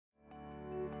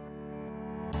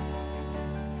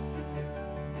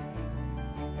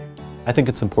I think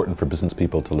it's important for business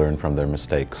people to learn from their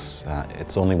mistakes.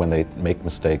 It's only when they make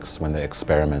mistakes, when they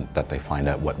experiment, that they find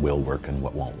out what will work and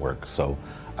what won't work. So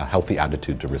a healthy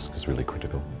attitude to risk is really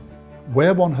critical.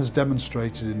 Where one has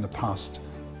demonstrated in the past,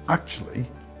 actually,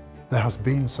 there has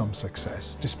been some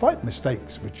success, despite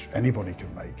mistakes, which anybody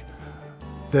can make,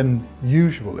 then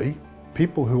usually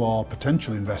people who are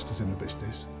potential investors in the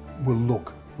business will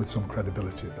look with some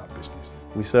credibility at that business.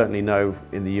 We certainly know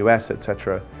in the US,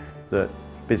 etc., that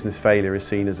business failure is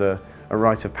seen as a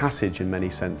rite of passage in many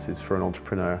senses for an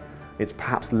entrepreneur. It's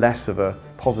perhaps less of a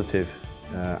positive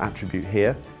attribute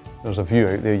here. There's a view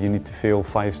out there you need to fail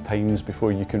 5 times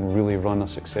before you can really run a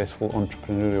successful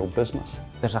entrepreneurial business.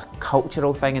 There's a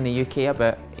cultural thing in the UK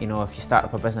about, if you start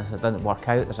up a business that doesn't work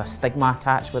out, there's a stigma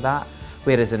attached with that.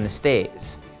 Whereas in the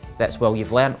States, that's, well,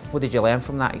 you've learned, what did you learn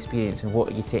from that experience and what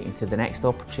are you taking to the next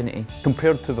opportunity?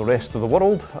 Compared to the rest of the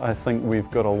world, I think we've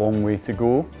got a long way to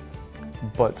go.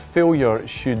 But failure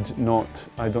should not,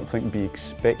 I don't think, be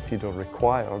expected or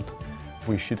required.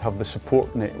 We should have the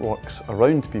support networks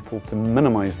around people to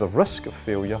minimise the risk of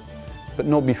failure, but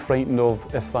not be frightened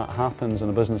of, if that happens and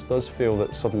a business does fail,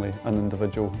 that suddenly an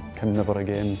individual can never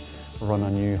again run a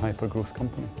new hyper-growth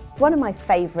company. One of my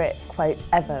favourite quotes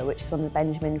ever, which is one of the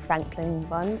Benjamin Franklin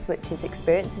ones, which is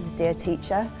 "Experience is a dear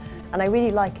teacher." And I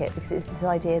really like it because it's this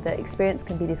idea that experience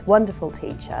can be this wonderful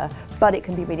teacher, but it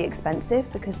can be really expensive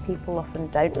because people often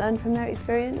don't learn from their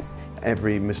experience.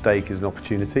 Every mistake is an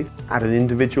opportunity. At an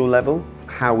individual level,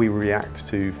 how we react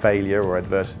to failure or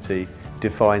adversity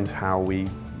defines how we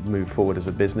move forward as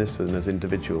a business and as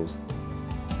individuals.